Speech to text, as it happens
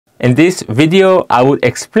In this video, I will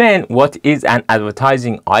explain what is an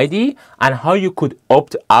advertising ID and how you could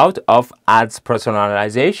opt out of ads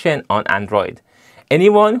personalization on Android.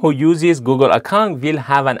 Anyone who uses Google account will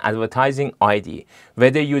have an advertising ID,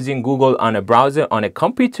 whether using Google on a browser on a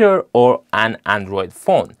computer or an Android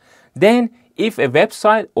phone. Then, if a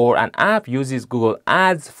website or an app uses Google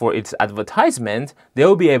Ads for its advertisement, they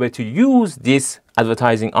will be able to use this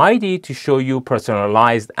advertising ID to show you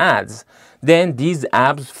personalized ads. Then these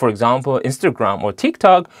apps, for example, Instagram or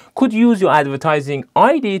TikTok, could use your advertising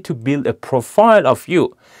ID to build a profile of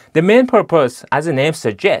you. The main purpose, as the name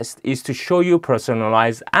suggests, is to show you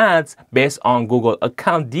personalized ads based on Google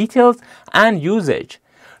account details and usage.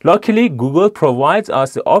 Luckily, Google provides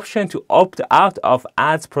us the option to opt out of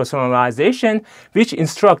ads personalization, which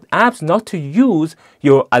instructs apps not to use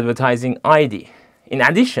your advertising ID. In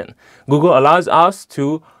addition, Google allows us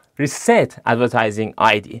to reset advertising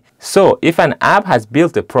ID. So if an app has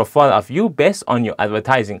built a profile of you based on your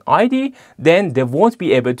advertising ID, then they won't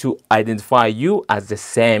be able to identify you as the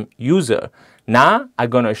same user. Now, I'm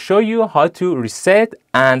going to show you how to reset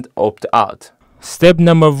and opt out. Step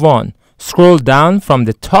number 1. Scroll down from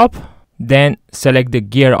the top, then select the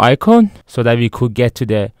gear icon so that we could get to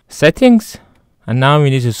the settings. And now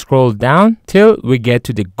we need to scroll down till we get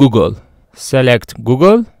to the Google. Select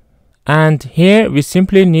Google. And here we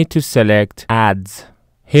simply need to select ads.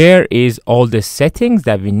 Here is all the settings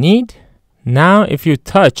that we need. Now if you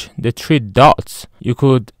touch the 3 dots, you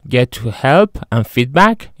could get to help and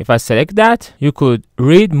feedback. If I select that, you could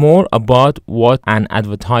read more about what an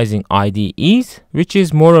advertising ID is, which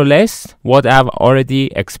is more or less what I've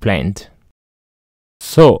already explained.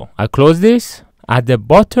 So I close this. At the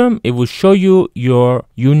bottom, it will show you your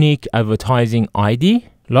unique advertising ID.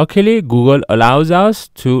 Luckily, Google allows us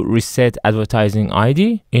to reset advertising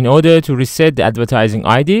ID. In order to reset the advertising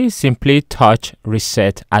ID, simply touch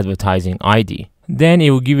Reset Advertising ID. Then it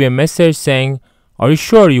will give you a message saying, are you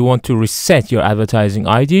sure you want to reset your advertising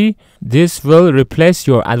ID? This will replace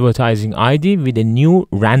your advertising ID with a new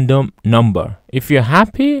random number. If you're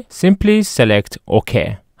happy, simply select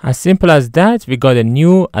OK. As simple as that, we got a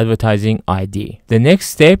new advertising ID. The next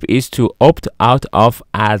step is to opt out of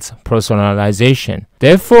ads personalization.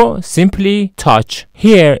 Therefore, simply touch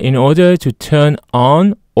here in order to turn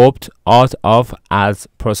on opt out of ads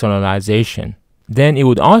personalization. Then it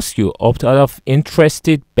would ask you, opt out of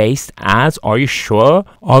interested based ads. Are you sure?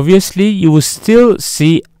 Obviously, you will still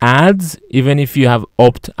see ads even if you have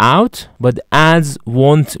opt out, but ads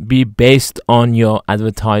won't be based on your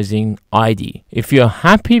advertising ID. If you're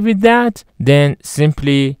happy with that, then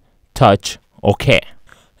simply touch OK.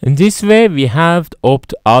 In this way, we have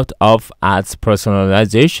opt out of ads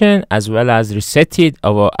personalization as well as resetted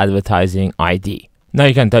our advertising ID. Now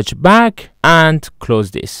you can touch back and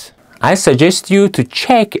close this. I suggest you to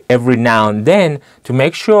check every now and then to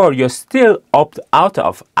make sure you're still opt out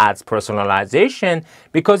of ads personalization,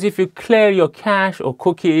 because if you clear your cache or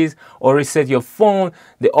cookies or reset your phone,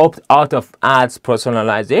 the opt out of ads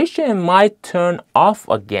personalization might turn off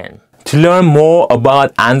again. To learn more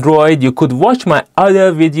about Android, you could watch my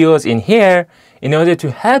other videos in here. In order to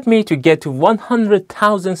help me to get to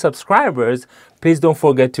 100,000 subscribers, please don't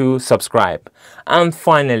forget to subscribe. And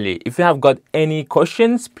finally, if you have got any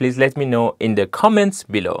questions, please let me know in the comments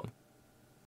below.